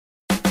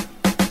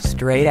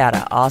Straight out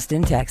of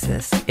Austin,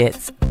 Texas,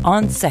 it's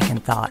On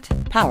Second Thought,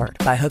 powered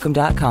by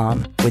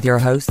Hook'em.com, with your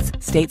hosts,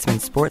 Statesman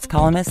sports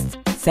columnists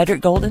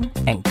Cedric Golden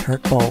and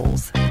Kirk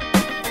Bohls.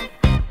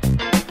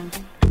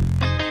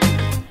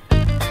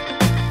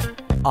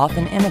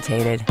 Often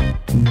imitated,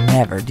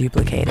 never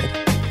duplicated.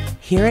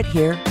 Hear it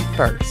here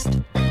first.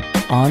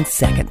 On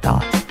Second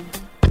Thought.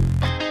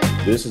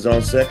 This is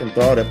On Second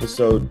Thought,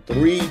 episode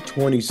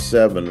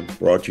 327,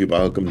 brought to you by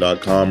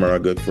Hook'em.com and our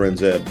good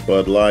friends at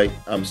Bud Light.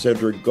 I'm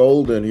Cedric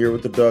Golden, here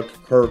with the Duck,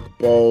 Kirk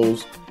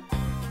Bohls.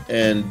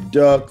 And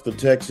Duck, the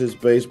Texas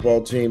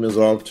baseball team, is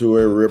off to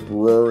a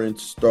rip-roaring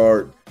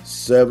start.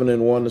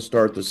 7-1 to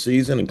start the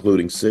season,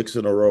 including 6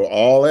 in a row,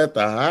 all at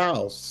the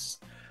house.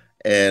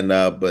 And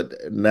but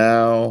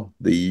now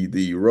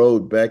the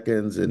road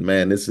beckons, and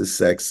man, this is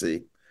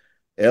sexy.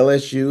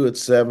 LSU at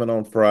 7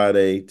 on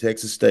Friday,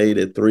 Texas State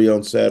at 3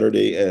 on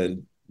Saturday,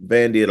 and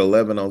Vandy at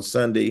 11 on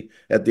Sunday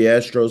at the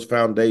Astros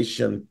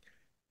Foundation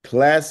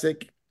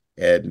Classic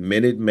at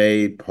Minute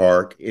Maid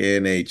Park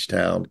in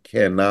H-Town.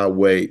 Cannot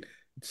wait.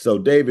 So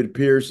David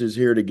Pierce is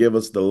here to give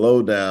us the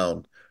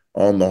lowdown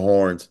on the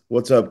Horns.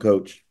 What's up,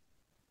 Coach?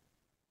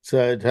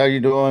 Sid, how you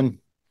doing?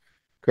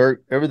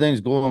 Kirk,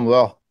 everything's going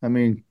well. I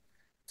mean,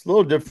 it's a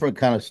little different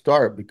kind of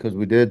start because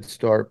we did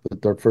start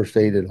with our first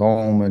 8 at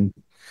home, and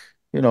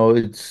you know,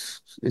 it's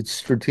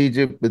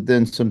strategic, but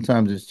then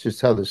sometimes it's just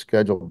how the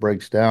schedule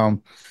breaks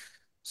down.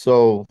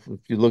 So if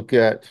you look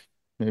at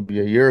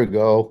maybe a year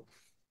ago,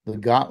 the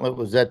gauntlet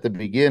was at the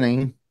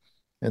beginning,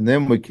 and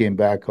then we came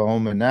back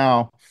home, and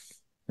now,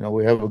 you know,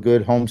 we have a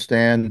good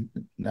homestand.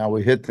 Now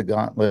we hit the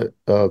gauntlet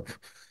of,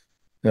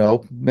 you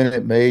know,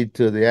 Minute Maid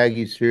to the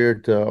Aggies here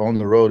to on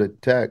the road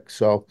at Tech.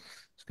 So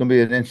it's going to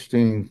be an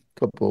interesting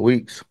couple of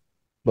weeks,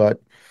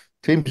 but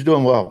team's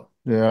doing well.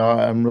 You know,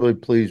 I'm really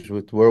pleased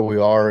with where we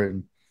are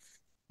and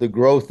the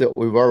growth that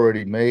we've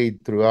already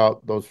made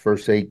throughout those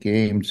first 8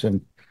 games,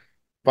 and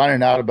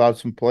finding out about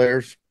some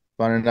players,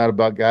 finding out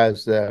about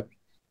guys that,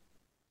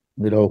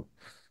 you know,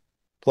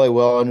 play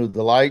well under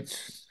the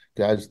lights,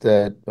 guys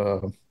that,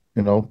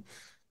 you know, a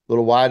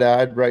little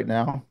wide-eyed right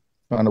now,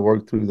 trying to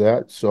work through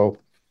that. So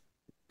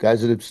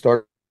guys that have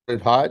started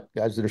hot,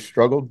 guys that have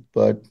struggled,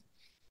 but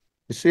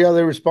you see how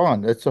they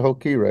respond. That's the whole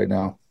key right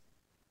now.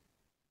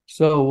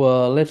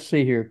 So let's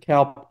see here.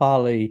 Cal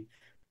Poly,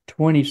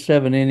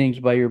 27 innings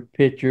by your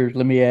pitchers.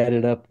 Let me add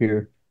it up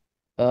here.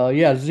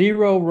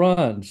 0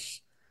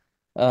 runs.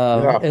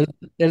 As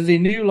the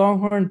new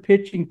Longhorn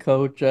pitching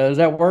coach, does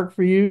that work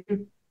for you?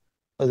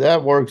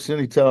 That works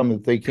anytime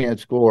that they can't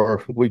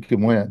score, we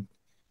can win.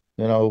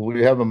 You know,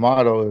 we have a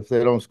motto, if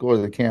they don't score,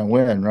 they can't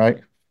win,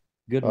 right?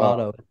 Good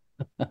motto.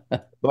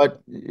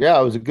 But, yeah,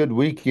 it was a good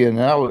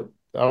weekend. I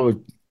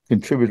would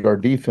contribute our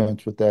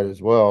defense with that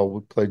as well. We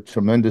played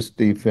tremendous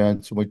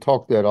defense, and we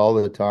talk that all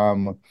the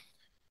time.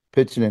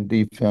 Pitching and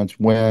defense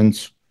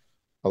wins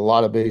a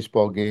lot of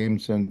baseball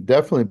games and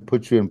definitely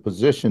puts you in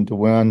position to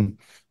win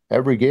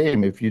every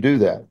game if you do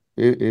that.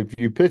 If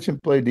you pitch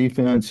and play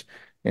defense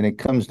and it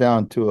comes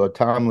down to a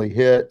timely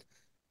hit,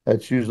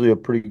 that's usually a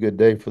pretty good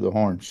day for the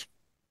Horns.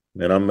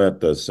 And I'm at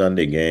the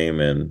Sunday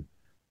game, and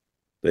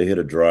they hit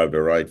a drive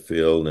to right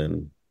field,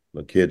 and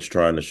the kid's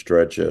trying to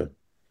stretch a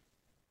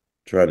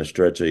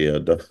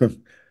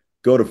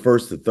go to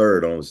first to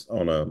third on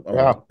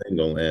a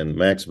single, and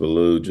Max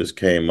Ballou just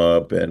came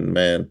up, and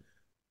man,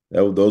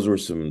 those were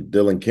some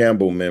Dylan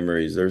Campbell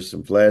memories. There's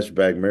some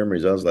flashback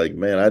memories. I was like,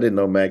 man, I didn't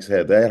know Max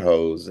had that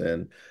hose,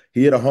 and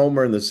he hit a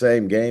homer in the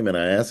same game, and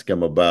I asked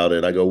him about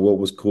it. I go, what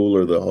was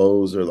cooler, the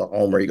hose or the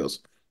homer? He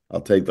goes,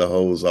 I'll take the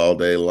hose all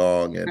day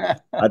long, and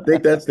I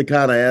think that's the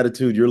kind of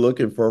attitude you're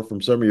looking for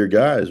from some of your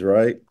guys,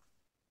 right?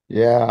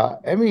 Yeah,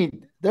 I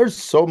mean, there's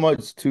so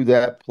much to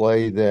that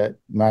play that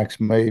Max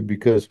made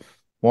because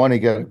one, he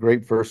got a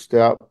great first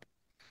step.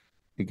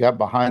 He got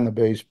behind the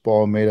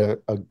baseball, made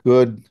a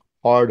good,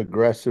 hard,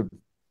 aggressive,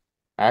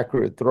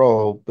 accurate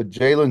throw. But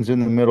Jalen's in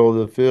the middle of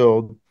the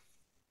field,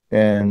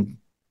 and,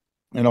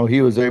 you know,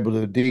 he was able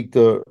to deke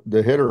the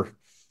hitter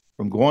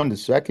from going to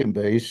second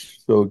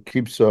base. So it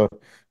keeps a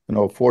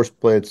forced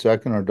play at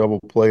second or double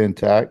play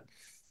intact.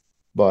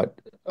 But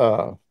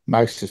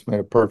Max just made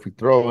a perfect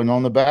throw. And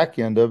on the back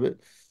end of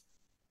it,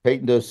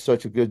 Peyton does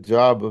such a good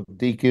job of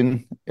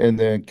deking and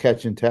then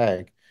catch and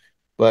tag.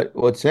 But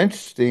what's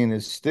interesting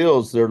is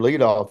Stills, their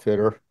leadoff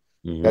hitter,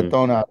 got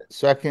thrown out at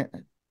second,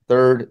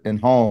 third, and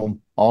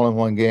home all in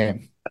one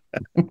game.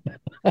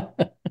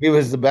 He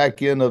was the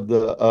back end of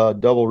the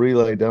double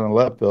relay down the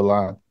left field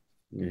line.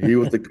 He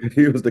was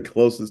the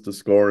closest to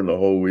scoring the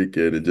whole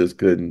weekend and just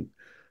couldn't.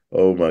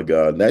 Oh my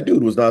God, and that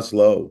dude was not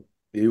slow.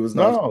 He was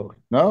not.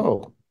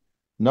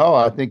 No.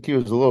 I think he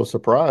was a little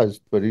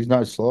surprised, but he's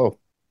not slow.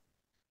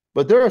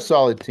 But they're a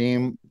solid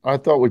team. I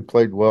thought we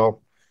played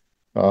well.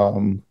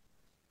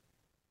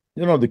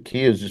 You know, the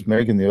key is just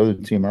making the other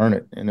team earn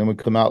it. And then we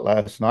come out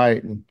last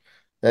night, and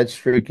that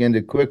streak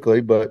ended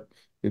quickly. But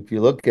if you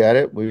look at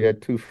it, we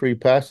had 2 free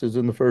passes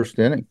in the first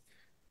inning.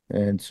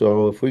 And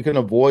so if we can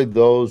avoid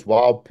those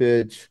wild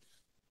pitch,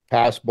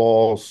 pass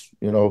balls,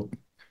 you know,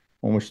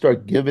 when we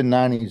start giving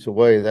 90s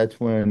away, that's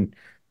when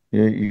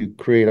you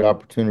create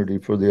opportunity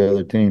for the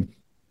other team.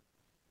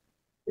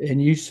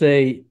 And you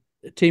say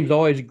teams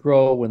always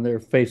grow when they're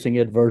facing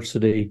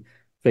adversity,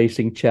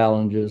 facing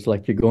challenges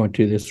like you're going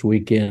to this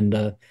weekend.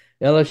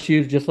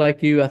 LSU's just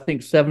like you, I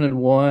think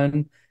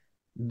 7-1.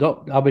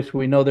 Don't obviously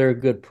we know they're a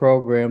good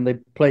program. They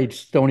played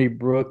Stony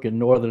Brook in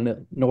North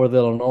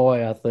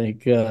Illinois, I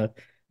think.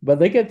 But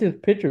they got this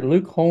pitcher,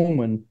 Luke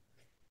Holman,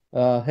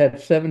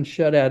 had 7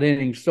 shutout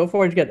innings. So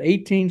far, he's got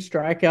 18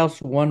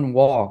 strikeouts, 1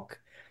 walk.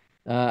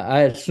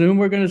 I assume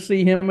we're going to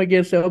see him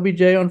against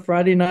LBJ on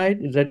Friday night.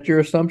 Is that your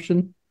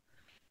assumption?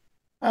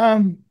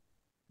 Um,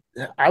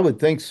 I would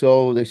think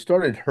so. They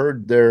started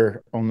hurt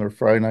there on their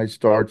Friday night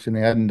starts, and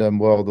they hadn't done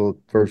well the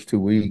first 2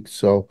 weeks.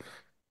 So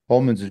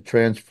Holman's a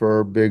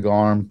transfer, big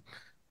arm.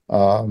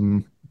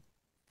 Um,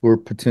 we're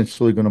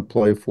potentially going to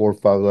play 4 or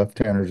 5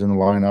 left-handers in the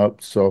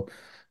lineup. So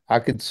I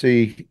could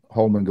see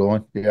Holman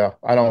going. Yeah,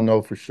 I don't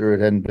know for sure.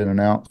 It hadn't been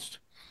announced.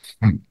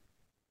 I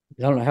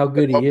don't know how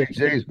good he is.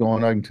 OBJ is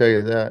going, I can tell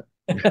you that.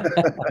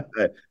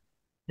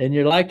 And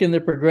you're liking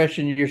the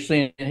progression you're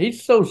seeing.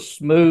 He's so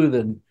smooth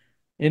and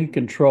in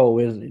control,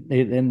 isn't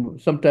he? And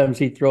sometimes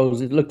he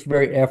throws, it looks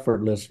very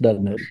effortless,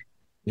 doesn't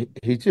it?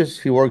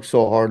 He works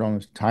so hard on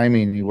his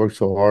timing. He works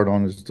so hard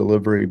on his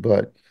delivery,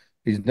 but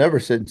he's never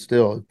sitting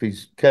still. If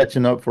he's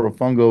catching up for a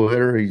fungo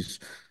hitter, he's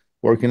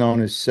working on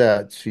his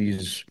sets.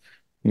 He's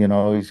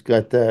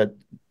got that.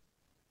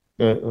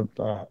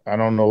 I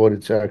don't know what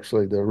it's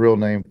actually the real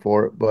name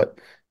for it, but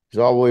he's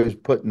always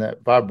putting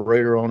that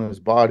vibrator on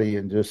his body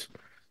and just,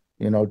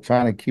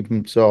 trying to keep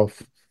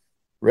himself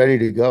ready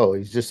to go.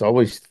 He's just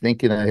always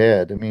thinking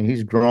ahead. I mean,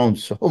 he's grown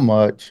so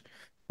much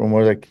from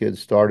where that kid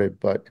started,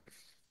 but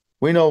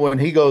we know when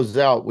he goes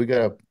out, we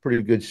got a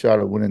pretty good shot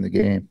at winning the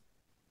game.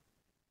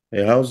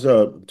 Hey, how's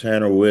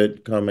Tanner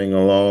Witt coming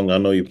along? I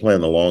know you're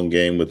playing the long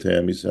game with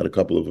him. He's had a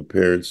couple of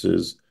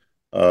appearances.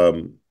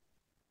 Um,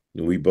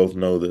 we both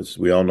know this.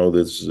 We all know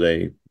this is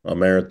a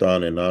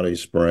marathon and not a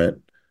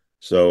sprint.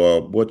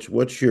 So,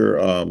 what's your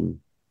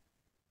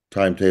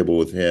timetable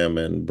with him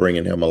and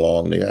bringing him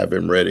along to have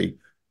him ready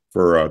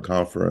for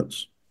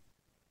conference?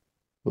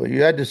 Well,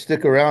 you had to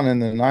stick around in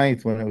the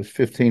ninth when it was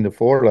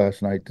 15-4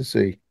 last night to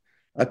see.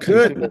 I He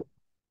could. threw,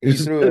 he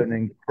threw an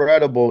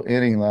incredible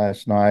inning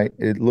last night.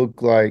 It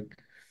looked like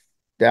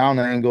down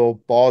angle,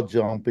 ball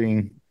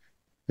jumping,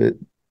 it,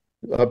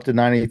 up to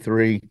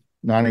 93,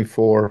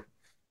 94.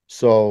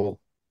 So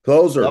that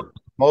Closer.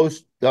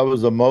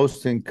 was the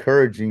most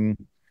encouraging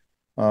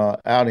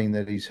outing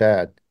that he's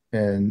had,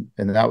 and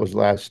that was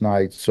last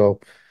night. So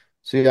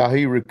see how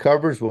he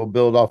recovers. We'll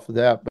build off of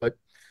that. But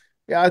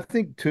yeah, I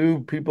think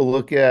too, people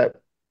look at,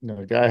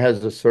 the guy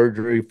has a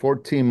surgery,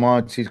 14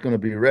 months, he's going to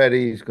be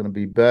ready, he's going to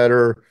be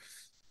better.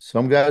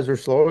 Some guys are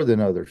slower than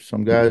others.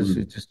 Some guys,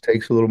 Mhm. it just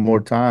takes a little more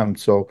time.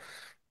 So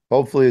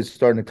hopefully it's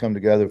starting to come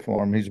together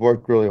for him. He's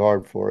worked really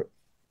hard for it.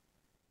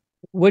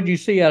 What did you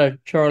see out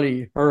of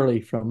Charlie Hurley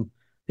from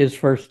his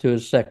first to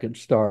his second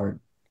start?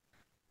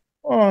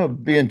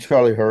 Being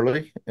Charlie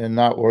Hurley and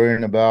not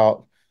worrying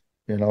about,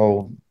 you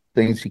know,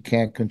 things he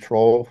can't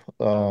control.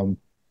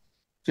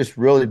 Just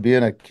really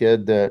being a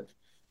kid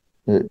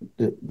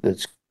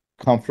that's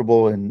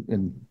comfortable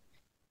in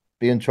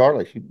being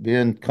Charlie,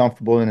 being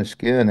comfortable in his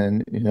skin,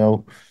 and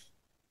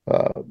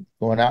uh,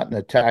 going out and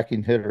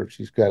attacking hitters.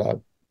 He's got a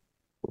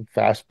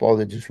fastball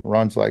that just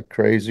runs like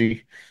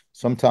crazy.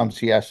 Sometimes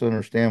he has to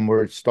understand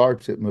where it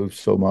starts. It moves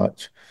so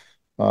much.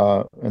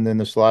 And then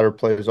the slider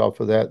plays off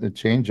of that, the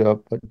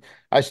changeup. But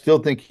I still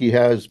think he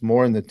has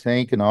more in the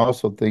tank, and I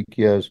also think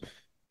he has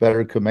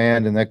better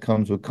command, and that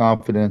comes with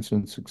confidence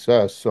and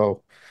success.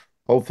 So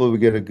hopefully we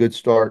get a good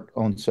start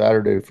on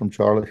Saturday from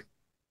Charlie.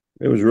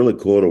 It was really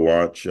cool to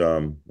watch. I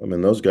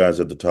mean, those guys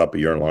at the top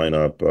of your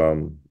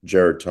lineup,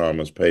 Jared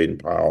Thomas, Peyton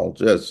Powell,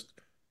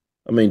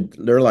 I mean,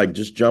 they're like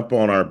just jump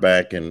on our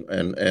back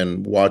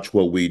and watch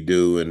what we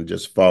do and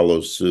just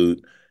follow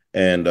suit.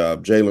 And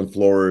Jalen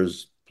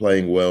Flores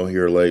playing well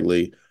here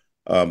lately.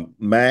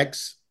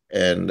 Max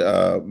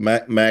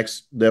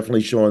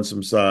definitely showing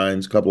some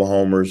signs. Couple of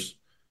homers,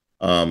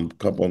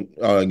 couple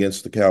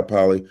against the Cal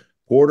Poly.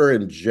 Porter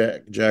and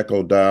Jack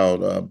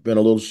O'Dowd been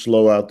a little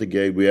slow out the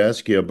gate. We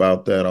asked you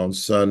about that on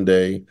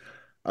Sunday.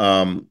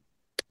 Um,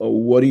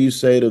 what do you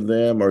say to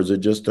them, or is it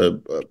just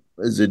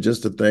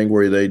a thing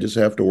where they just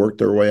have to work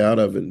their way out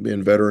of it,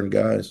 being veteran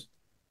guys?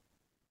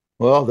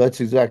 Well, that's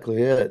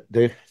exactly it.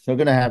 They're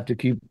going to have to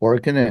keep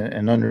working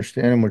and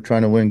understanding we're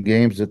trying to win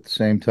games at the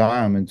same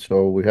time. And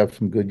so we have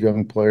some good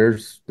young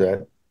players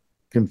that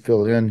can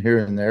fill in here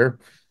and there.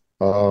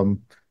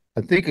 Um,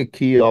 I think a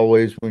key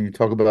always when you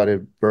talk about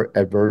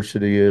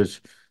adversity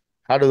is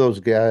how do those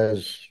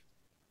guys,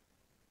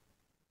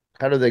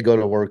 how do they go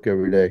to work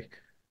every day?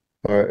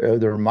 Are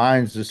their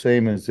minds the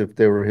same as if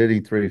they were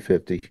hitting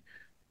 350?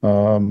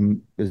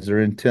 Is their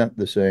intent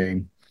the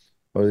same?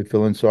 Are they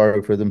feeling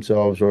sorry for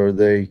themselves, or are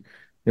they,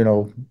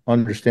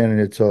 understanding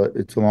it's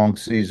a long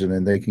season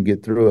and they can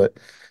get through it?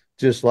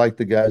 Just like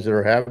the guys that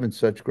are having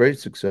such great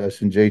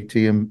success in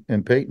JT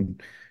and Peyton.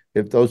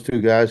 If those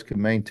two guys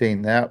can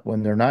maintain that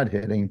when they're not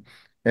hitting,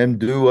 and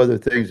do other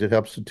things that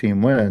helps the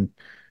team win.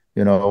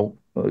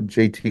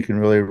 JT can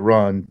really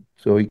run,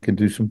 so he can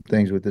do some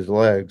things with his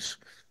legs.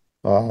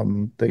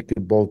 They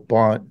can both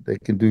bunt. They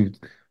can do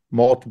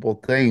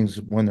multiple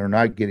things when they're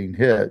not getting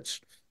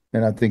hits.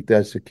 And I think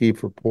that's the key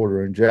for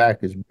Porter and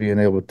Jack is being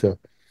able to,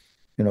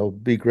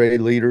 be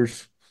great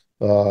leaders,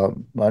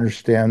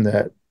 understand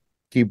that,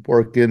 keep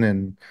working,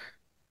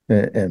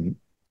 and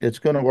it's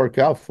going to work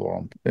out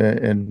for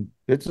them. And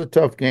it's a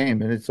tough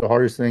game, and it's the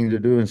hardest thing to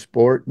do in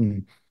sport.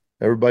 And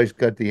everybody's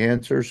got the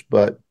answers,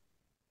 but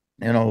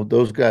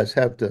those guys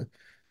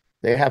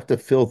they have to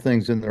feel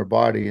things in their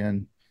body,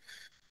 and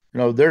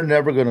they're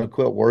never going to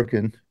quit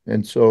working.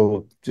 And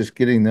so just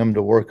getting them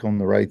to work on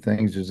the right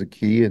things is the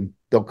key, and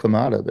they'll come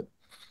out of it.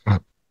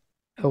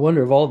 I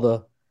wonder if all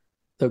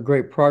the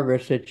great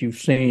progress that you've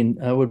seen,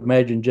 I would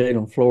imagine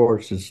Jalen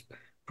Flores is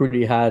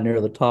pretty high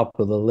near the top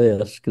of the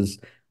list because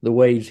the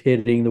way he's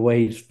hitting, the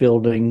way he's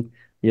fielding,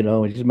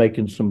 he's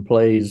making some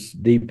plays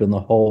deep in the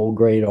hole,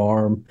 great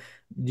arm.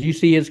 Do you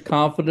see his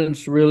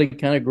confidence really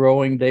kind of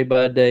growing day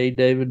by day,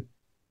 David?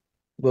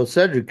 Well,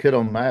 Cedric hit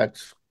on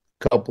Max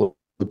a couple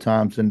of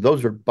times, and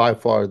those are by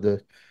far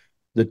the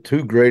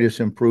two greatest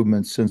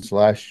improvements since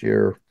last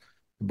year.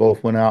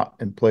 Both went out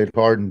and played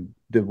hard and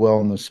did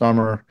well in the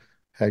summer,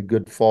 had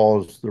good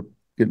falls. They're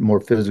getting more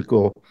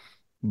physical.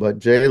 But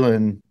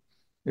Jalen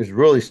is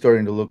really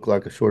starting to look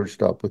like a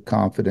shortstop with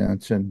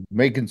confidence and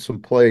making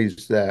some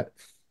plays that,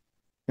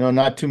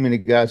 not too many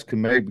guys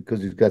can make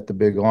because he's got the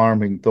big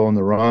arm. He can throw in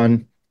the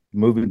run. He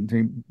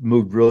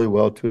moved really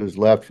well to his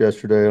left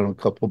yesterday on a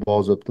couple of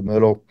balls up the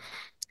middle.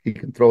 He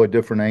can throw at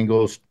different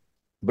angles,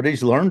 but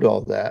he's learned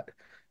all that.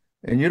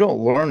 And you don't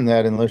learn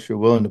that unless you're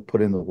willing to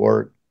put in the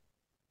work.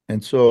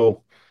 And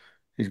so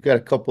he's got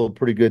a couple of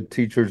pretty good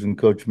teachers in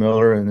Coach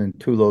Miller, and then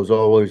Tulo's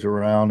always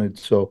around. And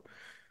so,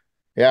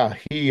 yeah,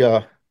 he's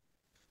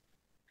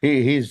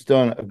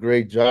done a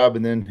great job.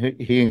 And then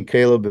he and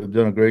Caleb have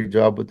done a great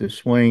job with his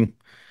swing.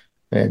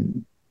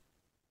 And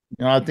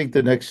I think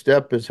the next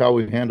step is how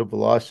we handle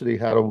velocity.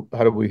 How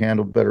do we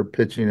handle better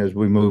pitching as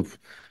we move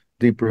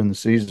deeper in the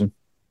season?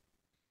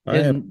 I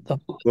have. Go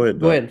ahead,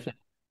 Go Doc. ahead.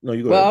 No,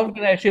 you go Well, I ahead. was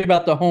going to ask you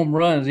about the home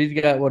runs. He's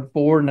got what,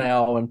 four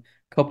now and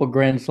a couple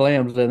grand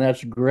slams, and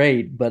that's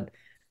great. But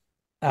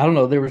I don't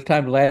know. There was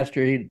times last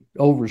year he'd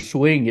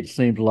overswing. It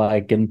seemed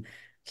like, and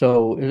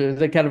so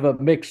is it kind of a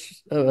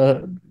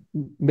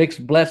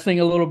mixed blessing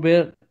a little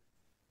bit?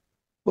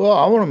 Well,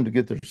 I want them to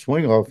get their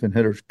swing off and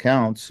hitters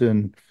counts,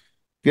 and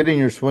getting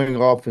your swing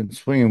off and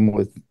swinging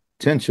with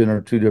tension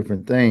are two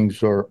different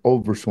things, or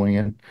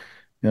overswinging.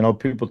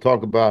 People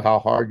talk about how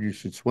hard you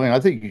should swing. I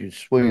think you should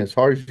swing as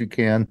hard as you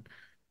can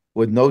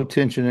with no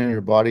tension in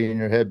your body and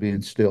your head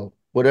being still,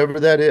 whatever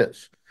that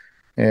is.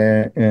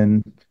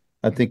 And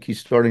I think he's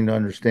starting to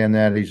understand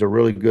that. He's a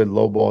really good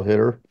low ball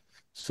hitter.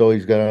 So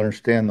he's got to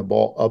understand the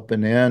ball up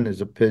and in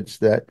is a pitch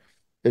that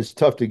is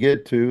tough to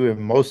get to. And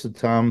most of the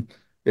time,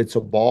 it's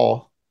a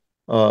ball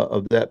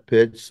of that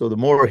pitch. So the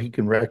more he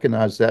can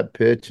recognize that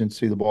pitch and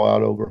see the ball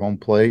out over home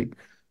plate,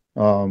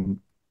 um,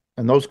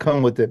 and those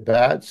come with at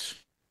bats,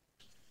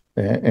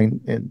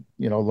 and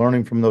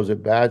learning from those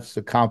at bats,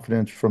 the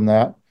confidence from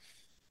that.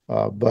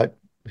 But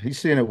he's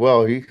seeing it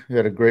well. He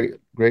had a great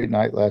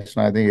night last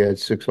night. I think he had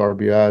 6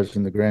 RBIs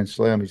in the Grand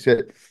Slam. He's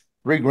hit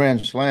 3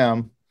 Grand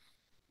Slam,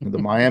 the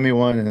Miami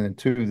one, and then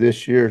 2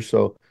 this year.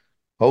 So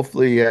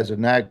hopefully he has a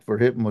knack for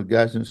hitting with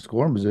guys in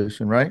scoring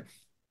position, right?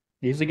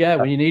 He's the guy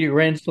when you need a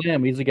grand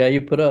slam. He's the guy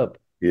you put up.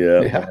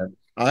 Yeah, Yeah. man.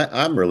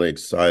 I'm really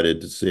excited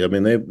to see. I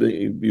mean,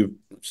 you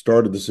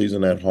started the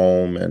season at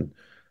home, and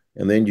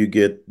then you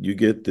get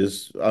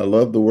this. I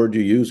love the word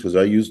you use because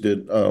I used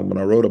it when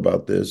I wrote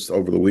about this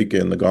over the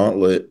weekend. The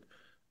gauntlet.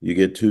 You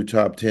get 2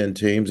 top 10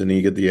 teams, and then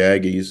you get the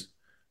Aggies,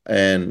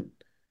 and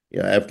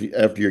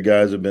after your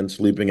guys have been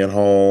sleeping at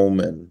home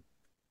and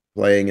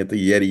playing at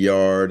the Yeti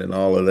Yard and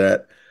all of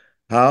that,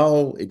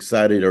 how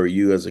excited are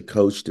you as a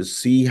coach to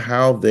see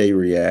how they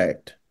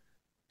react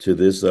to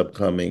this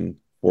upcoming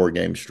 4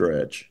 game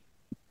stretch?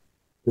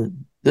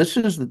 This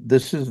is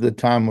the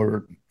time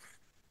where,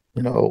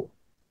 you know,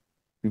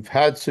 you've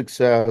had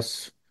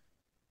success.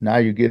 Now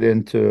you get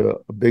into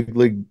a big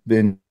league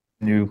venue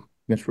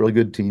against really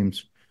good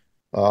teams.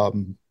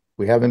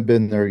 We haven't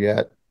been there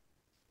yet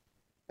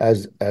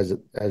as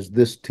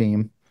this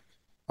team.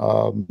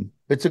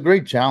 It's a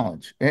great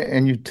challenge,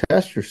 and you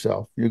test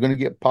yourself. You're going to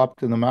get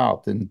popped in the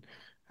mouth, and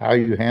how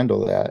you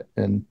handle that.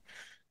 And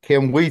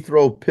can we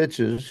throw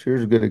pitches?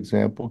 Here's a good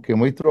example. Can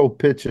we throw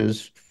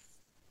pitches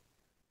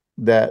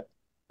that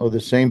are the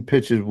same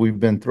pitches we've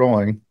been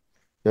throwing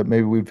that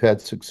maybe we've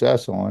had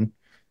success on,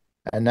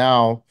 and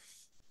now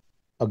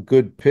a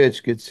good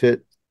pitch gets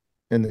hit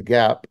in the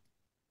gap?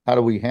 How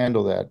do we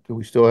handle that? Do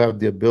we still have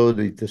the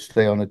ability to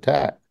stay on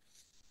attack?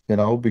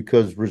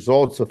 Because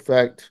results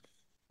affect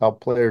how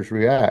players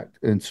react.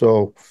 And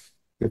so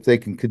if they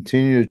can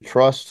continue to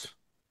trust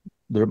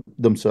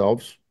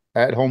themselves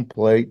at home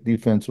plate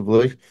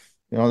defensively,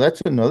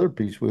 that's another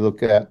piece we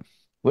look at.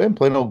 We haven't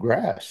played no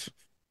grass.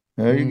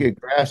 You Mm.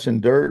 get grass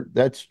and dirt.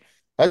 That's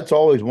that's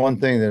always one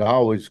thing that I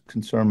always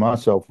concern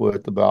myself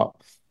with about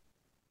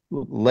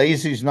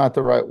lazy's not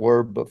the right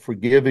word, but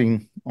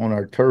forgiving on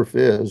our turf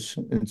is.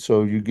 And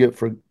so you get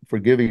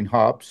forgiving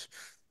hops.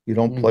 You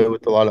don't play Mhm.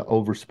 with a lot of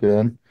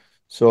overspin.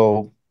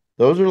 So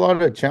those are a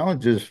lot of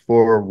challenges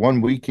for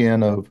one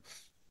weekend of,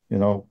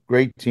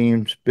 great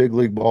teams, big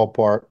league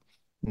ballpark,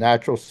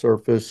 natural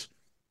surface.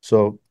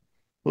 So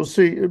we'll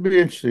see. It'll be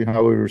interesting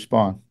how we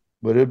respond,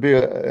 but it'll be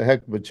a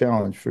heck of a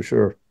challenge for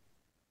sure.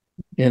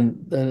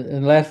 And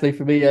lastly,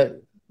 for me, I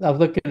was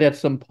looking at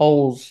some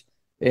polls,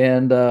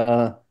 and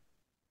the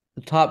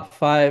top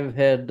five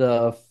had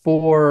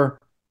four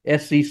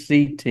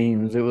SEC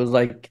teams. It was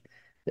like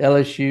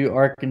LSU,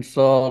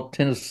 Arkansas,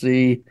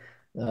 Tennessee,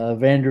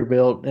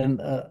 Vanderbilt,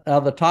 and out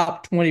of the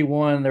top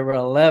 21, there were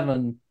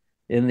 11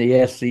 in the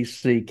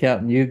SEC,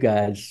 counting you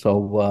guys.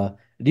 So,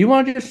 do you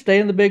want to just stay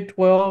in the Big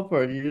 12,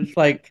 or you just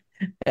like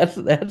that's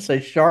a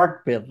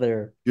shark pit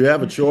there? You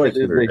have a It choice is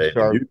here, a David.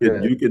 sharp You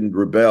pit. can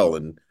rebel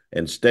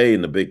and stay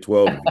in the Big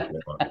 12 if you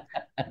want.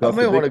 I Because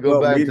the may want Big to go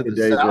 12 back to media the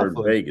days are in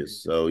Southland.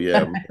 Vegas. So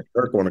yeah,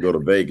 Kirk want to go to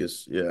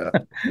Vegas. Yeah.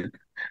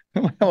 I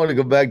might want to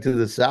go back to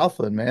the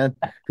Southland, man.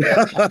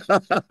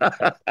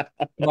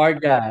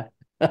 Smart guy.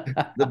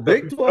 The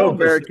Big Go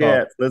 12 is tough.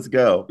 Bearcats. Let's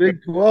go.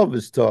 Big 12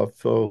 is tough.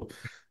 So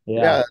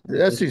Yeah. yeah,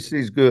 the SEC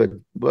is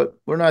good, but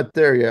we're not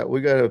there yet.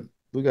 We gotta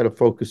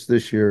focus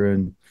this year,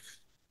 and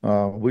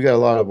we got a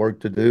lot of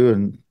work to do,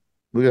 and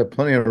we got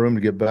plenty of room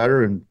to get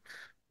better, and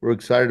we're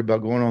excited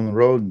about going on the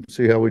road and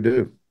see how we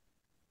do.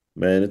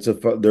 Man,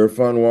 they're a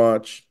fun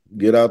watch.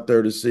 Get out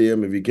there to see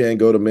them. If you can't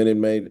go to Minute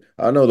Maid,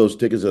 I know those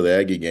tickets of the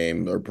Aggie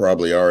game are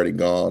probably already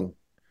gone.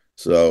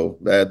 So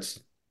that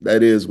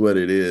is what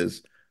it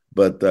is.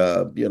 But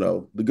the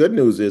good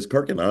news is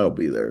Kirk and I will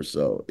be there.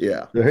 So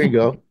yeah. There you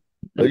go.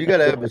 Well, you got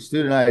to have a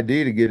student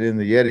ID to get in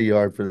the Yeti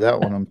yard for that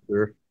one, I'm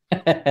sure.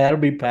 That'll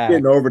be Getting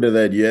packed. over to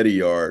that Yeti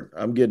yard.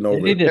 I'm getting You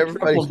over need there. a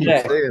Everybody triple keeps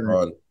deck. saying it.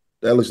 Fun.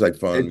 That looks like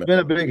fun, It's man. been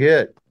a big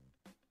hit.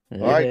 All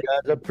right, Yeah.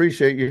 guys, I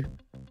appreciate you.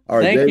 All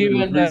right, Thank David, you,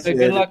 we and appreciate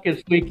good it. luck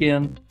this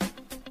weekend.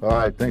 All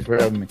right, thanks for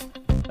having me.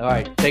 All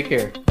right, take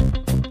care.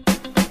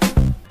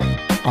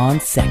 On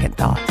second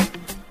thought.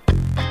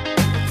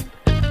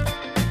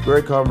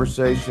 Great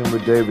conversation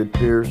with David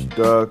Pierce,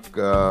 Duck.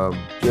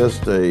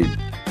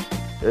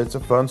 It's a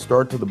fun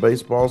start to the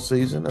baseball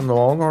season, and the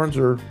Longhorns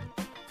are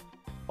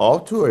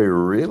off to a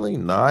really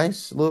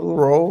nice little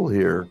roll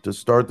here to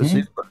start the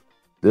season.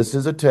 This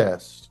is a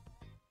test.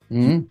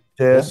 Mm-hmm.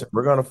 Test.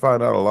 We're going to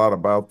find out a lot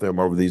about them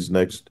over these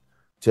next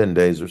 10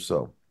 days or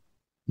so.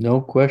 No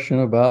question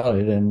about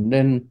it. And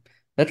then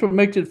that's what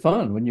makes it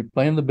fun when you're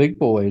playing the big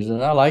boys.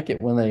 And I like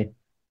it when they,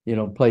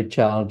 play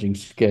challenging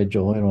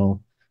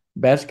schedule.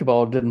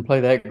 Basketball didn't play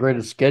that great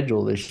a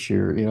schedule this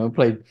year.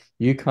 Played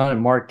UConn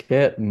and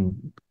Marquette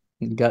and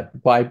got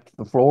wiped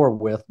the floor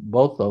with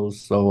both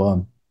those.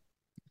 So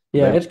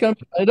yeah, Man,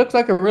 it looks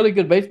like a really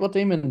good baseball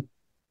team, and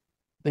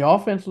the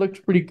offense looks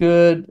pretty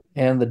good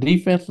and the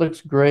defense looks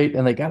great,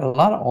 and they got a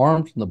lot of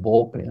arms in the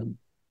bullpen.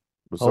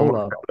 Hold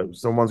up.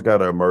 someone's got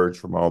to emerge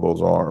from all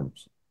those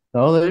arms.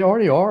 No, they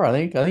already are.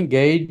 I think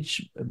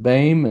Gage,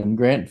 Bame, and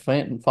Grant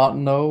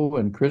Fontenot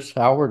and Chris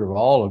Howard have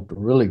all looked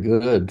really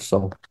good.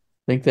 So I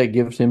think that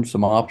gives him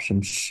some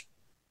options.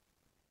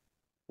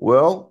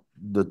 Well,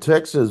 the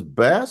Texas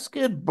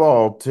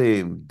basketball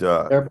team,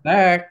 Duck, They're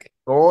back.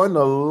 going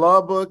to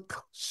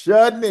Lubbock,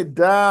 shutting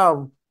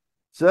down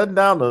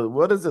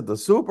what is it, the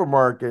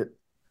supermarket.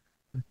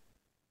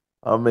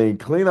 I mean,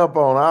 clean up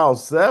on aisle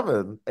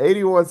 7,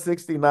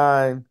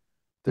 81-69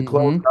 to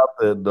close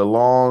Mm-hmm. out the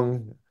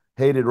long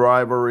hated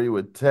rivalry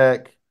with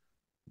Tech.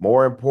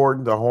 More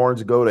important, the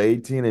Horns go to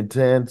 18-10,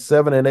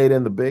 7-8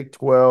 in the Big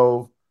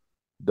 12.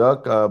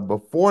 Duck,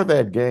 before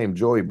that game,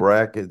 Joey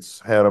Brackets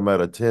had them at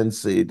a 10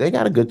 seed. They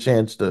got a good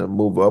chance to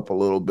move up a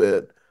little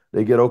bit.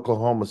 They get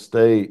Oklahoma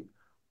State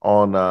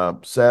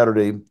on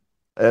Saturday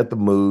at the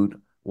Mood,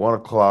 1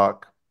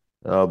 o'clock.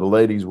 The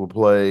ladies will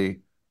play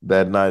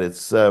that night at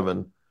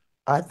 7.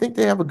 I think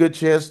they have a good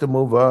chance to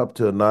move up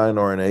to a 9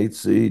 or an 8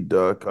 seed,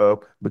 Duck,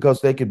 because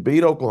they could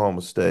beat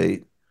Oklahoma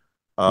State.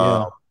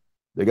 Uh, Yeah.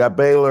 they got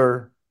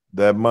Baylor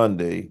that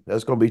Monday.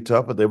 That's going to be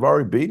tough, but they've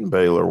already beaten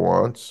Baylor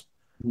once.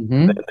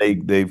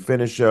 Mm-hmm. They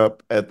finish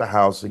up at the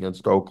house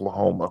against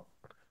Oklahoma,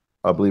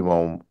 I believe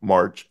on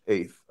March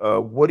 8th.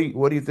 What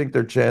do you think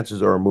their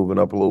chances are moving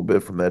up a little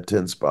bit from that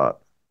 10 spot?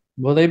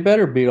 Well, they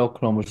better beat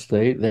Oklahoma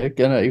State. They're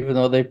gonna, even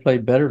though they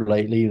played better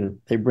lately,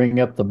 they bring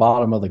up the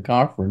bottom of the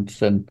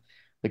conference, and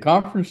the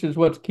conference is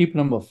what's keeping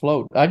them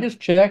afloat. I just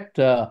checked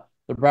the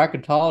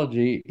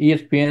bracketology.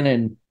 ESPN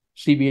and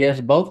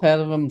CBS both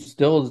have them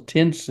still as a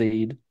 10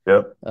 seed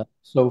Yep.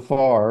 so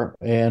far,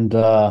 and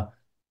one of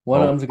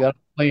Oh, them's got to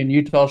play in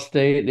Utah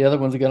State. The other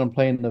one's got to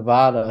play in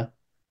Nevada.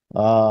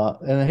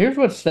 And here's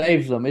what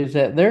saves them is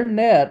that their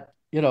net,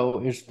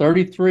 is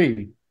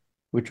 33,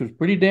 which was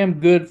pretty damn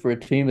good for a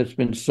team that's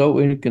been so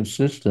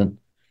inconsistent.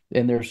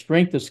 And their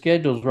strength of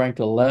schedule is ranked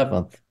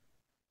 11th.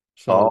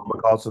 all So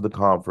because of the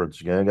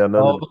conference. You ain't got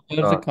nothing all to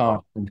because do. of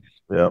conference.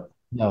 Yep.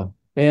 No.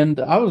 And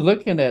I was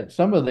looking at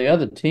some of the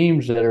other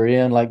teams that are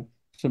in, like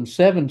some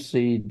 7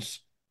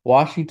 seeds.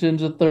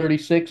 Washington's a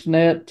 36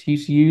 net,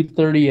 TCU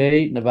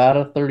 38,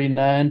 Nevada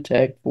 39,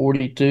 Tech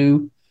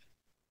 42.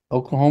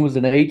 Oklahoma's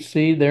an 8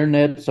 seed, their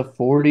net's a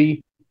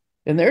 40.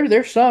 And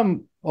there's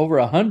some over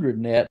 100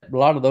 net. A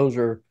lot of those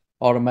are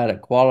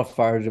automatic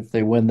qualifiers if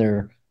they win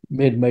their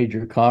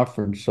mid-major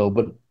conference. So,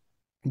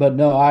 but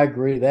no, I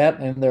agree that,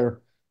 and their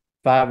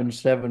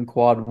 5-7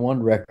 quad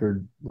one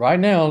record right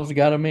now has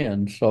got them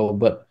in. So,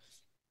 but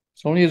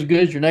it's only as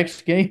good as your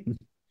next game.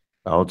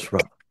 I'll try.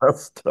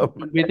 That's tough.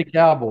 Beat the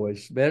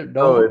Cowboys. Better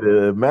Oh,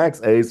 don't. Max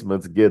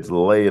Asmuth gets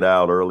laid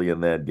out early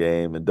in that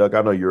game. And Duck,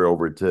 I know you're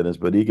over at tennis,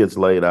 but he gets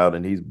laid out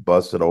and he's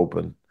busted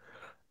open.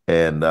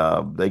 And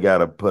they got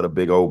to put a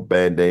big old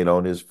band-aid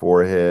on his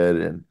forehead.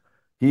 And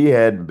he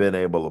hadn't been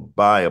able to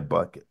buy a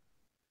bucket.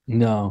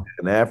 No.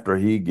 And after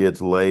he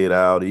gets laid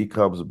out, he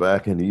comes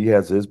back and he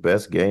has his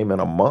best game in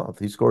a month.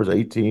 He scores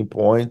 18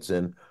 points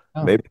and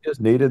Oh, maybe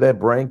just needed that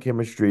brain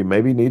chemistry.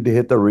 Maybe need to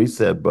hit the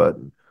reset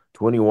button.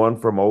 21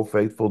 from Old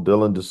Faithful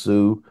Dylan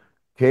DeSue.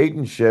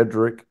 Caden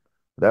Shedrick,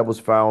 that was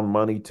found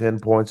money, 10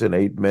 points in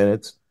 8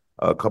 minutes,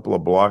 a couple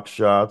of block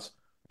shots.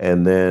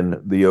 And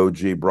then the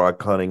OG Brock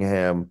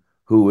Cunningham,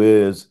 who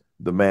is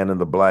the man in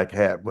the black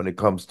hat when it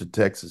comes to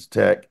Texas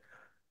Tech,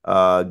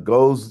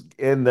 goes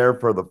in there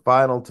for the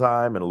final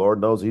time, and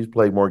Lord knows he's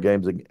played more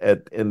games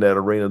in that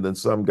arena than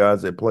some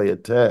guys that play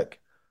at Tech.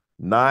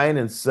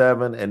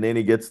 9-7, and then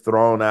he gets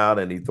thrown out,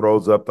 and he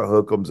throws up the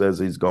hookums as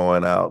he's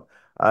going out.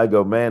 I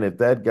go, man, if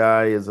that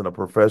guy isn't a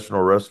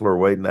professional wrestler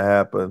waiting to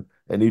happen,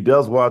 and he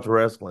does watch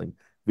wrestling,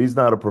 if he's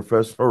not a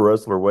professional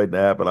wrestler waiting to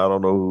happen, I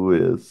don't know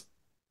who is.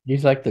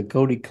 he's like the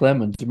Cody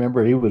Clemens.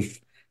 Remember, he was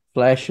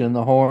flashing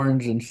the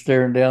horns and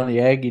staring down the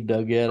Aggie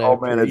dugout Oh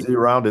man, after as he. he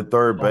rounded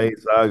third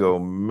base, I go,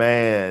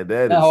 man,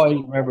 that I is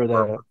always remember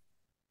that.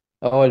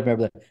 I always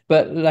remember that.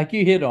 But like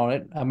you hit on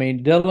it, I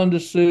mean, Dylan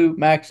DeSue,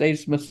 Max A.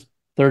 Smith,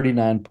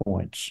 39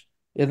 points.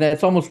 And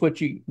that's almost what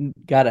you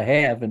got to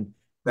have. And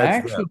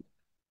that's Max them. was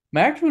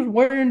Max was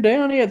wearing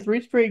down. He had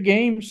 3 straight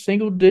games,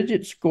 single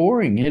digit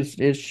scoring.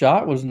 His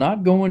shot was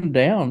not going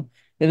down.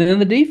 And then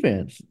the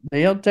defense,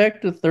 they held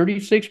Tech to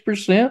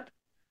 36%,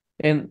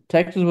 and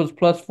Texas was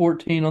plus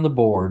 14 on the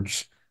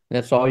boards.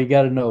 That's all you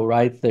got to know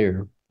right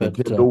there. And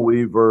But Kendall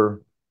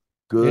Weaver,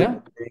 yeah,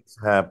 good things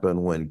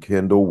happen when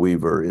Kendall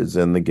Weaver is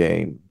in the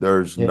game.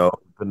 There's yeah, no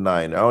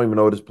denying. I don't even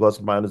know what his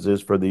plus minus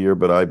is for the year,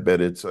 but I bet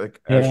it's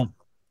like yeah. And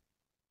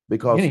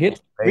because he he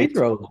hits free makes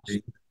throws.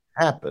 things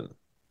happen.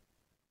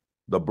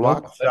 The No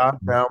block shot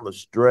question. down the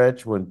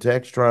stretch when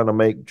Tech's trying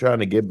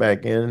to get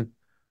back in,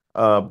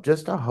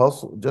 just a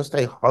hustle, just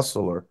a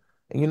hustler.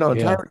 And Yeah,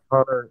 Tyree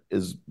Hunter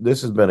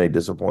this has been a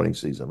disappointing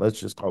season. Let's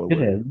just call it it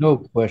what it is. is. No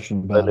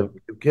question But about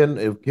it.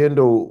 if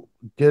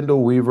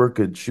Kendall Weaver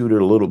could shoot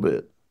it a little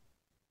bit,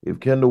 if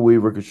Kendall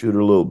Weaver could shoot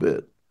it a little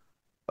bit,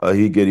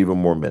 he'd get even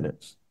more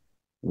minutes.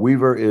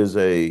 Weaver is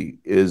a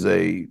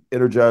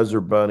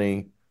energizer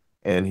bunny,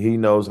 and he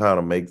knows how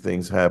to make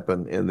things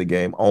happen in the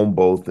game on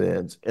both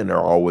ends, and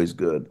they're always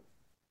good.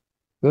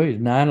 Well, he's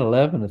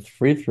 9-11 at the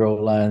free throw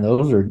line.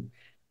 Those are,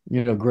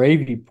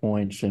 gravy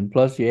points. And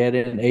plus, you add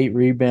in 8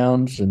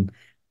 rebounds and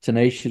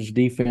tenacious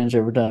defense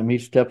every time he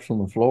steps on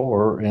the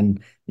floor.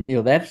 And,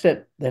 that's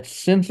that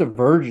sense of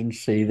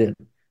urgency that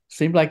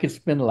seems like it's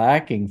been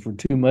lacking for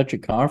too much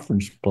of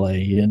conference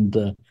play.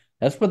 And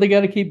that's what they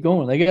got to keep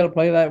going. They got to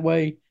play that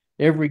way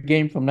every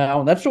game from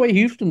now on. That's the way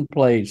Houston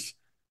plays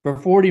for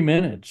 40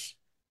 minutes.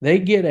 They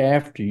get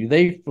after you.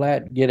 They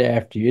flat get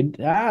after you.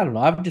 And I don't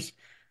know.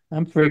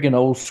 I'm friggin'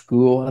 old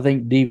school. I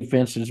think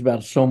defense is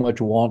about so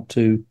much want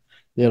to.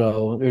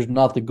 There's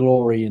not the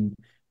glory in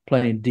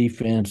playing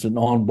defense and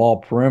on ball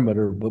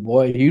perimeter, but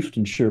boy,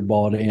 Houston sure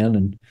bought in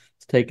and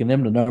it's taking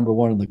them to number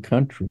one in the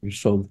country.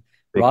 So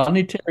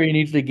Rodney Terry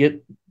needs to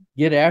get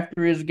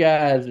after his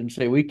guys and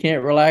say we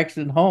can't relax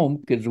at home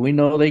because we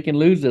know they can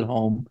lose at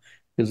home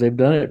because they've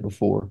done it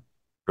before.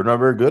 They're not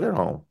very good at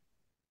home.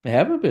 They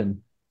haven't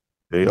been.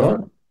 They are.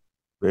 No.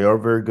 They are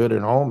very good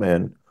at home.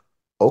 And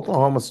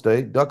Oklahoma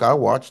State, Duck, I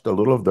watched a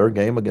little of their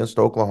game against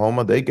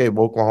Oklahoma. They gave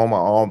Oklahoma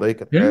all they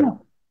could have. Yeah.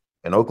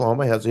 And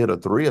Oklahoma has to hit a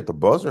three at the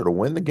buzzer to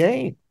win the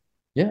game.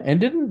 Yeah.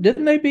 And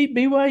didn't they beat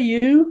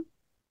BYU?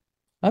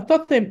 I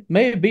thought they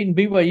may have beaten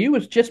BYU.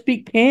 It's just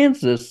beat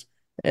Kansas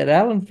at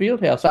Allen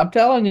Fieldhouse. I'm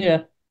telling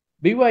you,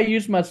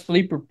 BYU's my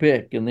sleeper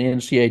pick in the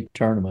NCAA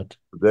tournament.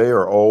 They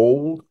are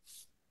old.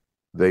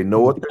 They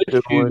know what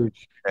they're doing.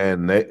 Huge.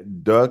 And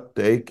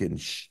they can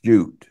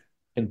shoot.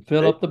 And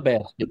fill They, up the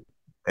basket.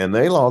 and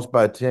they lost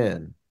by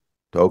 10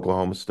 to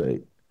Oklahoma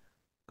State.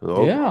 Because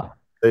Oklahoma Yeah.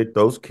 State,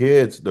 those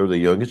kids, they're the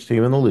youngest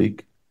team in the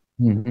league.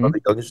 One of Hmm.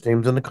 the youngest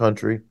teams in the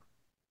country.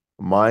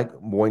 Mike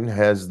Boynton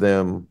has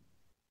them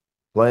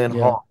playing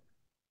Yeah. hard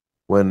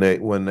when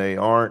they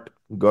aren't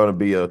going to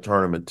be a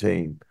tournament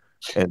team,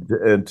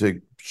 and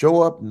to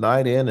show up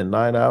night in and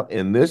night out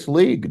in this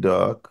league,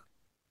 Duck,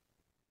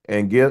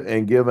 and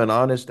give an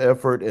honest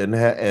effort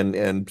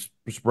and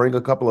spring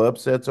a couple of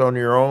upsets on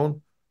your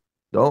own.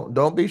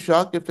 Don't be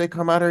shocked if they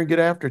come out here and get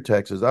after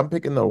Texas. I'm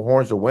picking the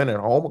Horns to win at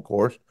home, of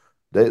course,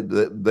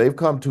 they've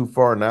come too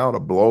far now to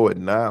blow it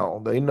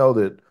now. They know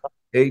that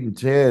 8 and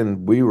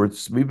 10.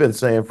 We've been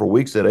saying for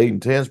weeks that 8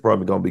 and 10 is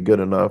probably going to be good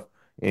enough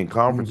in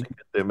conference to Mhm.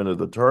 get them into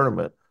the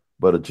tournament,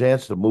 but a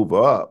chance to move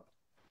up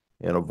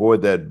and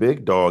avoid that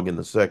big dog in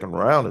the second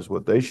round is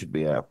what they should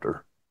be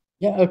after.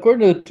 Yeah,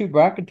 according to the two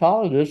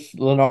bracketologists,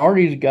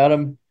 Lenardi's got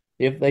them.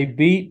 If they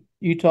beat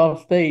Utah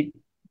State,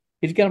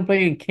 he's got them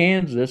playing in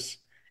Kansas,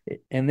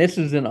 and this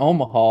is in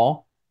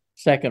Omaha,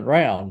 second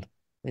round.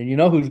 And you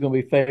know who's going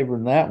to be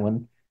favoring that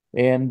one.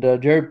 And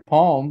Jerry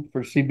Palm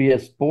for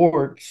CBS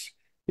Sports,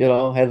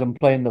 has them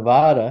playing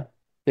Nevada.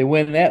 They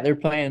win that, they're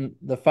playing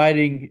the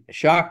Fighting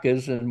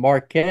Shakas and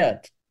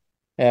Marquette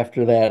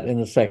after that in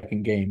the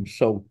second game.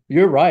 So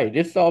you're right.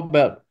 It's all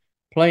about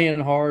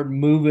playing hard,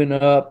 moving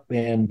up,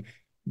 and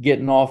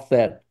getting off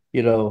that,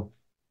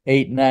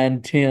 8,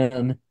 9,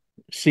 10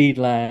 seed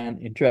line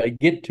and try to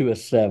get to a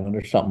 7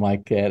 or something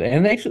like that.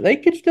 And they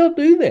could still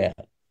do that.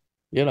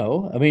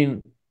 I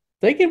mean,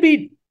 they can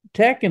beat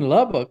Tech and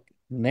Lubbock,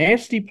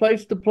 nasty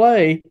place to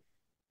play.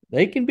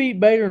 They can beat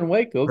Baylor and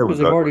Waco It because was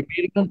they've ugly. already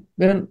beat them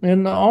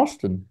in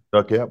Austin.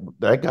 Yeah,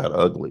 that got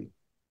ugly.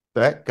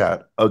 That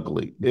got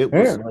ugly.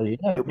 Apparently,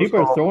 yeah. It was People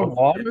are throwing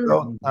almost it water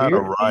felt and kind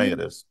of beer cans.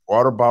 riotous.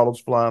 Water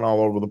bottles flying all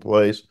over the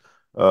place.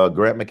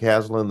 Grant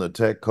McCaslin, the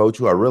Tech coach,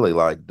 who I really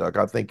like, Duck.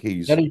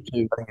 That is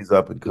too. I think he's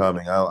up and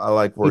coming. I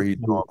like where Good he's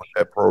going with coach.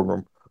 that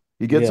program.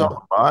 He gets on Yeah.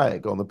 the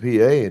mic on the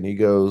PA and he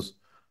goes,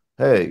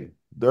 "Hey,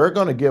 they're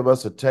going to give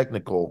us a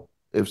technical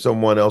if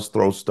someone else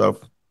throws stuff.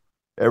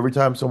 Every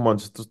time someone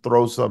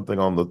throws something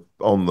on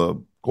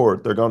the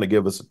court, they're going to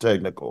give us a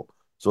technical.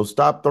 So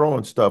stop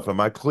throwing stuff. Am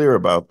I clear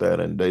about that?"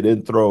 And they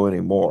didn't throw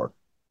anymore.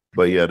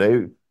 But yeah,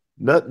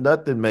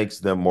 nothing makes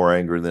them more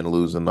angry than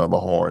losing on the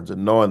horns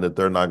and knowing that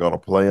they're not going to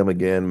play them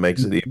again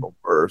makes it even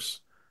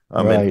worse.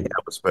 I mean, they Right.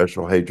 have a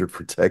special hatred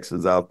for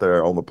Texas out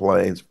there on the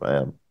plains,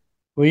 fam.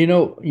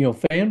 Well,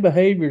 fan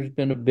behavior has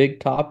been a big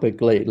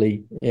topic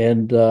lately,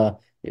 and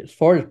as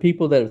far as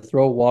people that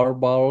throw water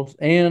bottles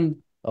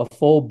and a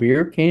full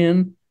beer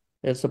can,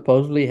 that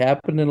supposedly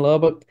happened in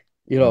Lubbock.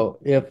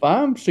 If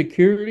I'm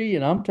security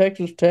and I'm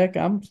Texas Tech,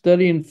 I'm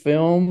studying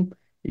film.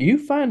 You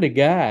find a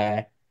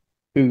guy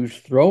who's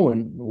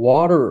throwing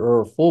water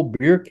or a full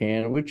beer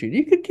can, which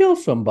you could kill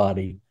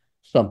somebody,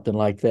 something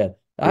like that.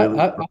 Really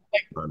I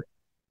funny.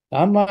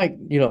 I'm like,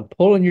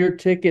 pulling your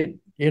ticket,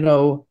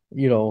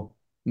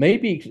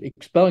 maybe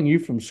expelling you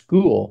from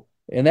school.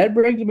 And that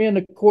brings me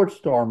into court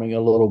storming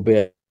a little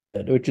bit,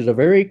 which is a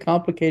very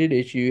complicated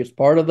issue. It's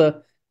part of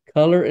the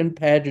color and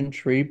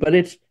pageantry, but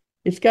it's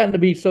gotten to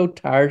be so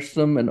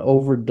tiresome and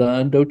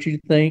overdone, don't you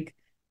think?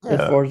 As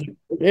Yeah, far as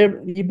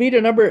you beat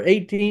a number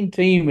 18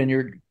 team and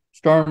you're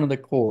storming the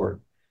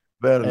court.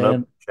 bad enough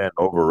And chant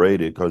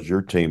overrated because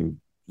your team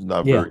is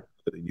not yeah, very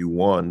good and you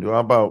won. How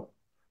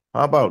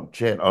about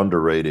chant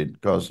underrated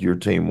because your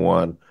team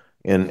won?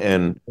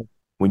 And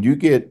when you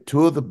get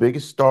two of the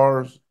biggest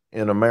stars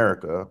in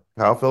America,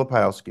 Kyle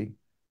Filipowski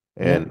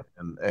yeah,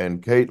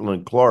 and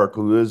Caitlin Clark,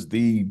 who is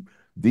the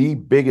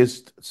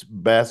biggest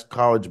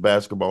college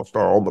basketball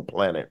star on the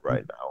planet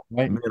right now,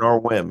 right. men or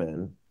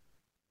women,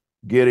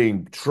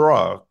 getting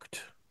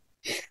trucked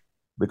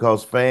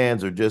because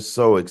fans are just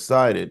so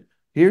excited.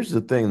 Here's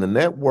the thing: the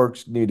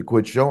networks need to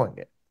quit showing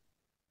it.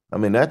 I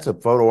mean, that's a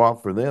photo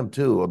op for them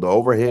too. The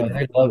overhead I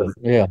view, love it.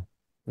 Yeah,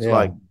 it's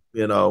like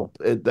yeah,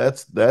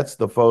 that's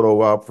the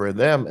photo op for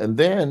them. And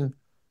then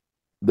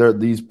there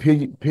these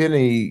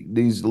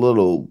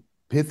little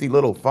pithy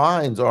little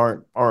fines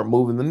aren't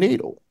moving the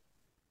needle.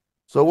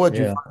 So what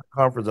you yeah, find a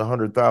conference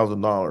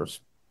 $100,000?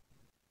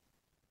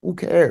 Who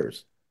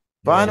cares?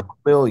 Find yeah. them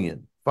a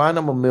million. Find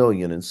them a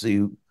million and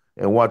see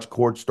and watch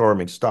court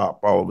storming stop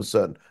all of a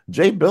sudden.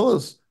 Jay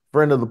Billis,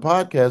 friend of the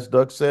podcast,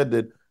 Duck, said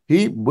that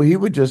he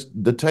would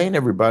just detain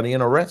everybody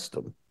and arrest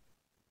them.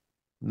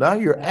 Now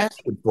you're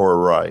asking for a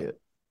riot.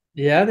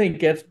 Yeah, I think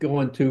that's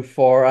going too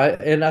far.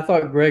 I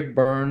thought Greg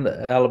Byrne,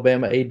 the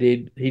Alabama AD,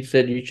 he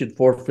said you should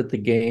forfeit the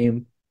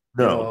game.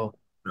 You No, know,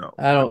 no.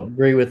 I don't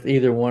agree with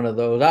either one of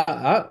those.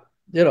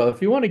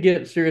 If you want to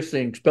get seriously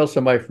and expel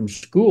somebody from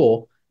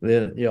school,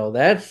 then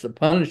that's the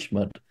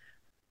punishment.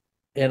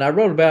 And I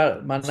wrote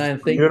about my nine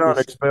things You're not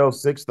this. expel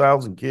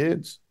 6,000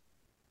 kids.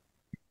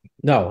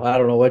 No, I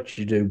don't know what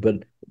you do,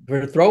 but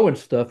for throwing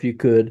stuff, you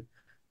could.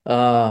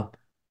 Uh,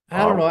 I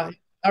don't know. Oh,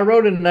 I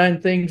wrote in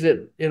nine things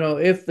that,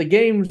 if the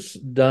game's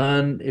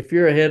done, if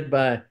you're ahead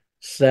by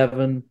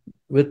 7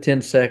 with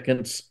 10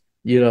 seconds,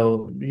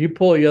 you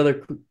pull the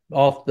other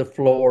off the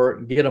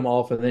floor, get them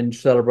off, and then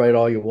celebrate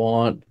all you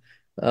want.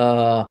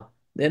 Uh,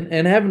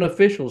 and have an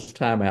officials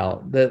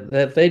timeout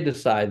that they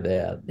decide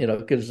that,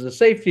 because the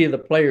safety of the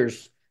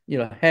players,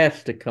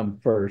 has to come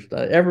first.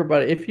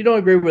 Everybody, if you don't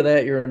agree with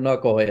that, you're a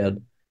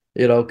knucklehead,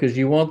 because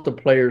you want the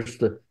players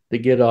to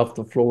get off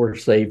the floor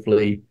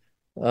safely.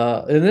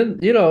 And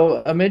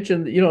then, I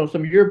mentioned,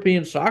 some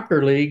European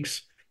soccer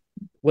leagues,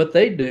 what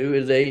they do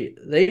is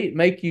they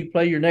make you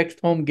play your next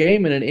home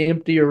game in an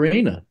empty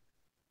arena,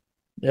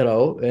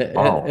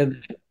 wow.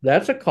 and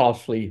that's a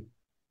costly,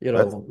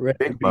 That's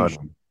big money.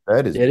 retribution.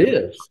 That is It big.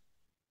 is.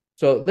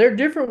 So there are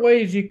different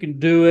ways you can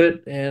do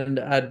it, and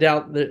I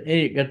doubt that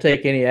any going to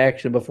take any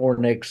action before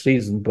next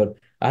season. But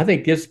I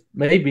think this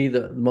may be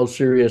the most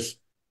serious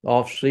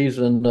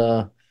off-season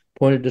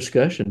point of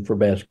discussion for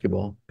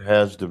basketball. It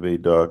has to be,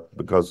 Duck,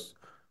 because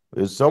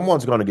if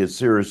someone's going to get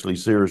seriously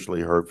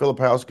hurt.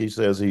 Filipowski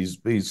says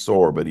he's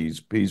sore, but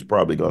he's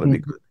probably going to be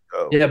good to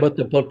go. Yeah, but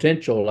the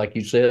potential, like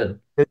you said.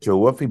 Mitchell,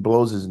 what if he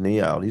blows his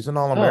knee out? He's an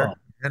Oh, All-American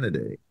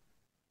candidate.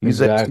 He's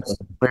exactly.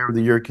 ACC Player of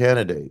the Year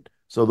candidate.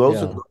 So Yeah.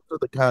 those are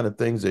the kind of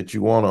things that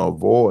you want to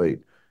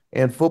avoid.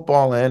 And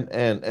football and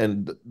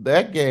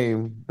that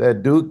game,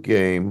 that Duke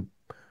game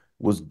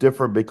was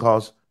different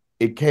because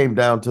it came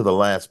down to the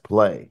last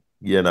play,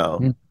 you know.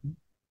 Mhm.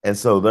 And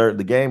so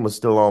the game was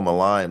still on the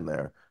line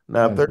there.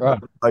 Now, if That's there's right.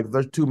 like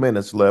there's 2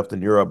 minutes left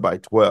and you're up by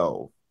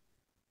 12,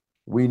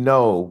 we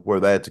know where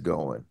that's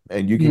going.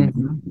 And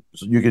Mhm.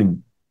 you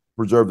can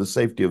preserve the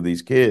safety of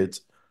these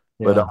kids.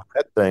 But on Yeah.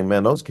 that thing,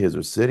 man, those kids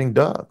are sitting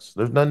ducks.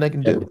 There's nothing they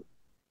can Yeah. do.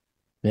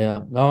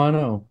 Yeah. No, I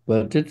know.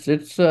 But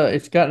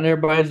it's gotten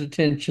everybody's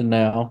attention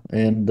now,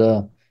 and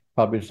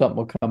probably something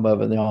will come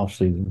of it in the off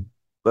season.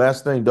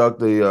 Last thing, Doug,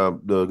 the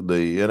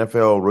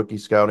NFL rookie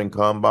scouting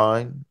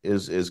combine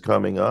is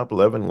coming up.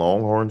 11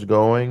 Longhorns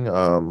going.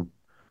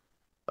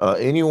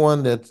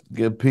 Anyone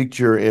that piqued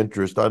your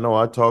interest. I know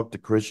I talked to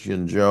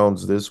Christian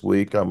Jones this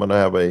week. I'm going to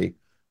have a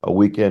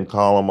weekend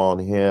column on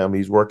him.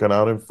 He's working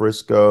out in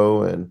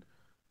Frisco and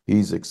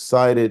he's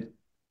excited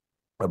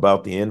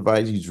about the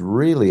invites. He's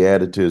really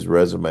added to his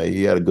resume.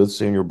 He had a good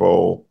Senior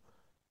Bowl,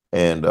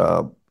 and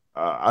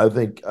I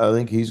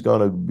think he's going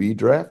to be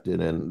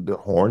drafted. And the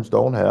Horns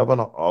don't have a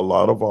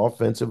lot of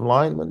offensive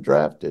linemen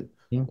drafted.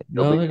 Yeah.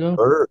 He'll No, be they the don't.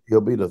 third. He'll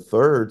be the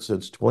third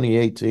since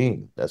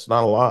 2018. That's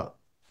not a lot.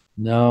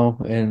 No,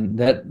 and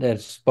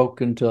that's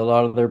spoken to a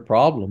lot of their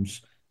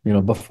problems,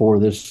 before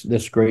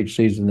this great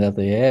season that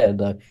they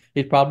had.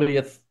 He's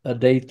probably a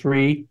day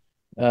three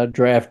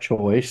draft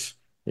choice.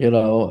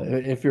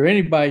 If you're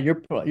anybody,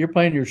 you're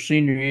playing your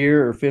senior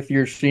year or fifth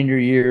year senior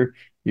year,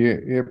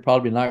 you're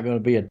probably not going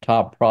to be a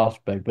top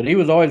prospect. But he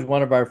was always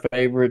one of our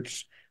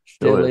favorites,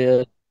 Still still is.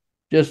 is.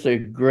 Just a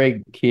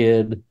great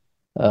kid.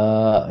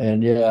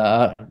 And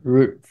yeah, I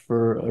root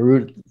for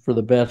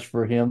the best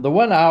for him. The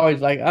one I always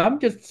like, I'm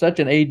just such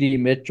an AD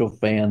Mitchell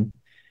fan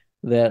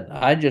that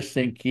I just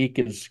think he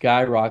could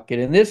skyrocket.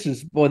 And this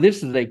is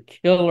a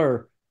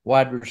killer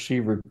wide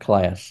receiver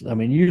class. I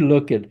mean, you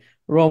look at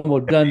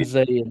Romo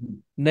Dunze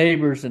and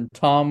Neighbors and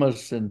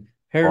Thomas and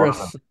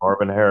Harris,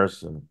 Marvin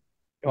Harrison,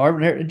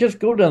 Arvin Harris, just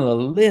go down the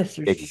list.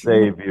 There's so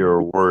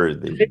Xavier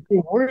Worthy.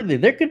 worthy.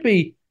 There could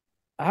be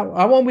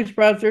I won't be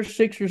surprised if there's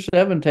 6 or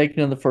 7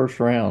 taken in the first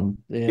round.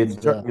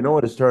 And You know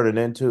what it's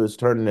turning into? It's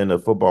turning into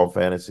football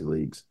fantasy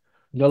leagues.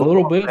 a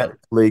little Football bit. fantasy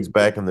leagues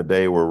back in the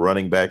day were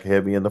running back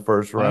heavy in the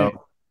first round,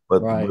 Right.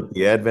 but Right. with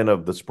the advent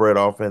of the spread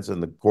offense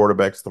and the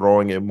quarterbacks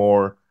throwing it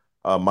more,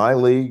 my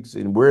leagues,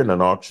 and we're in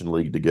an auction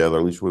league together,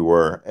 at least we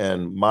were,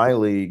 and my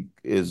league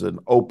is an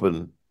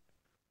open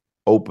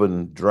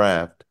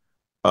draft.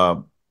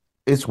 Uh,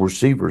 it's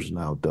receivers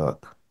now,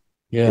 Duck.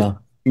 It's Yeah.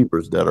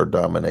 receivers that are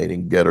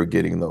dominating, getting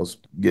picked in those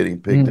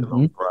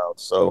Hmm.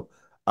 rounds. So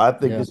I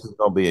think Yeah. this is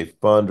going to be a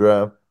fun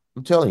draft.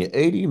 I'm telling you,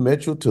 AD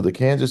Mitchell to the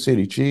Kansas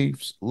City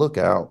Chiefs. Look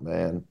out,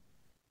 man.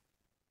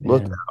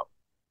 Look Yeah. out.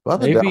 If I'm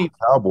the Dallas Maybe.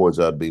 Cowboys,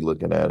 I'd be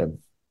looking at him.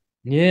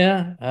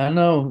 Yeah, I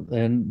know.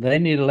 And they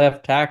need a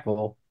left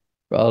tackle,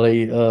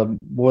 probably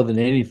more than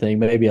anything,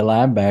 maybe a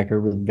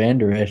linebacker with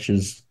Vander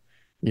Esch's,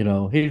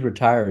 he's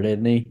retired,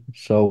 isn't he?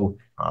 So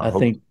I I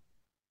hope think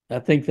I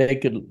think they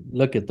could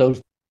look at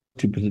those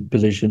two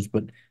positions.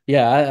 But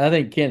yeah, I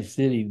think Kansas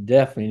City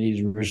definitely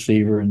needs a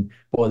receiver, and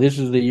boy, this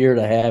is the year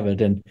to have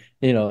it. And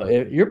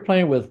if you're they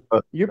playing with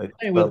got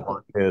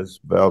Marquez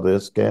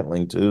Valdez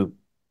Scantling too.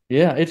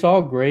 yeah, it's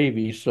all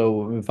gravy.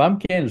 So if I'm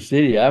Kansas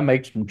City, I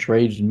make some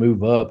trades and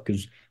move up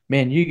because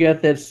man, you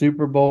got that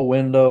Super Bowl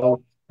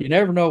window. You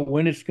never know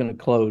when it's going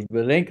to close,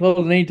 but it ain't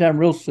closing anytime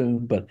real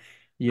soon. But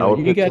I would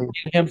you put got to team.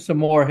 get him some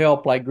more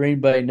help, like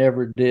Green Bay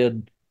never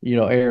did.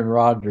 Aaron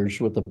Rodgers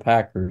with the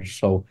Packers.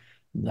 So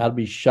I'd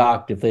be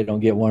shocked if they don't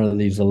get one of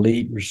these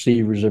elite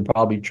receivers and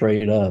probably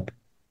trade up.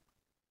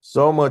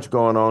 So much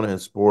going on in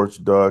sports,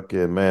 Duck,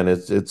 and man,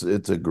 it's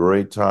a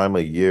great time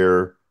of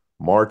year.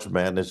 March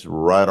Madness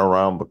right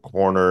around the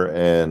corner,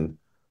 and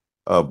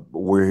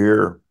we're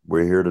here.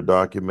 We're here to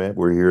document.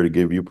 We're here to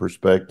give you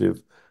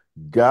perspective.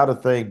 Got to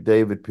thank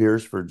David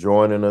Pierce for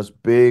joining us.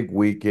 Big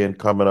weekend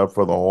coming up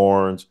for the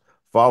Horns,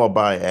 followed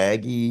by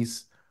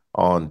Aggies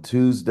on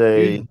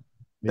Tuesday. Yeah.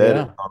 That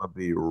is Yeah. going to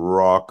be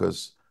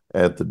raucous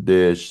at the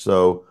dish.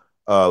 So,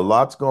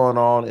 lots going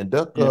on. And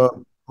Duck, Yeah.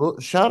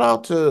 shout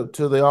out to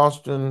the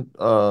Austin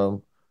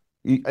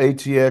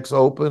ATX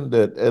Open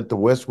that at the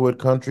Westwood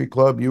Country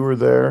Club. You were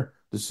there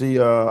to see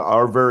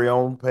our very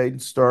own Peyton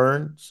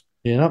Stearns.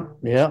 Yeah,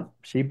 yeah.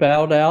 She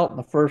bowed out in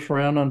the first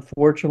round,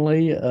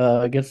 unfortunately,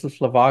 against the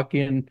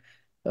Slovakian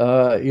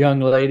young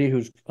lady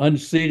who's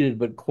unseeded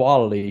but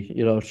quality.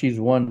 She's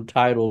won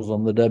titles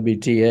on the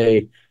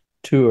WTA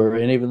tour,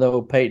 and even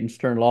though Peyton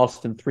Stern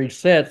lost in 3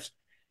 sets,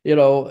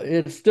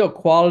 It's still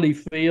quality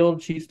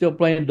field. She's still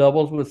playing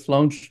doubles with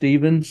Sloane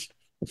Stevens.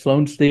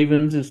 Sloane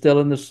Stevens is still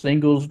in the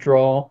singles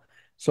draw.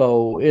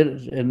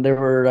 And there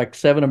were like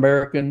 7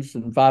 Americans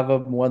and 5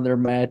 of them won their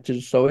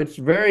matches. So it's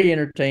very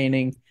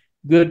entertaining,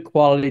 good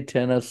quality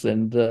tennis.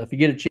 And if you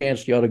get a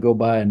chance, you ought to go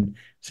by and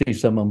see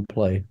some of them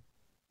play.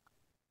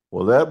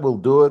 Well, that will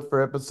do it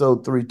for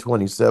episode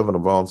 327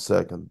 of On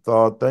Second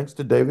Thought. Thanks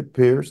to David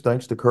Pierce,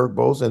 thanks to Kirk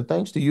Bohls, and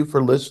thanks to you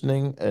for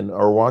listening and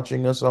or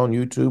watching us on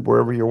YouTube,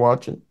 wherever you're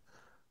watching.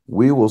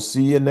 We will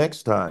see you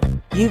next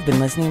time. You've been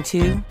listening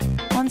to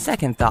On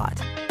Second Thought,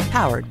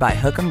 powered by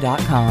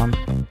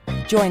Hookem.com.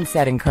 Join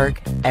Sed and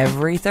Kirk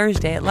every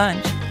Thursday at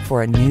lunch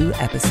for a new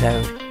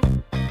episode.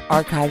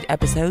 Archived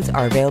episodes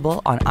are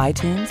available on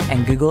iTunes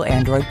and Google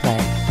Android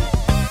Play.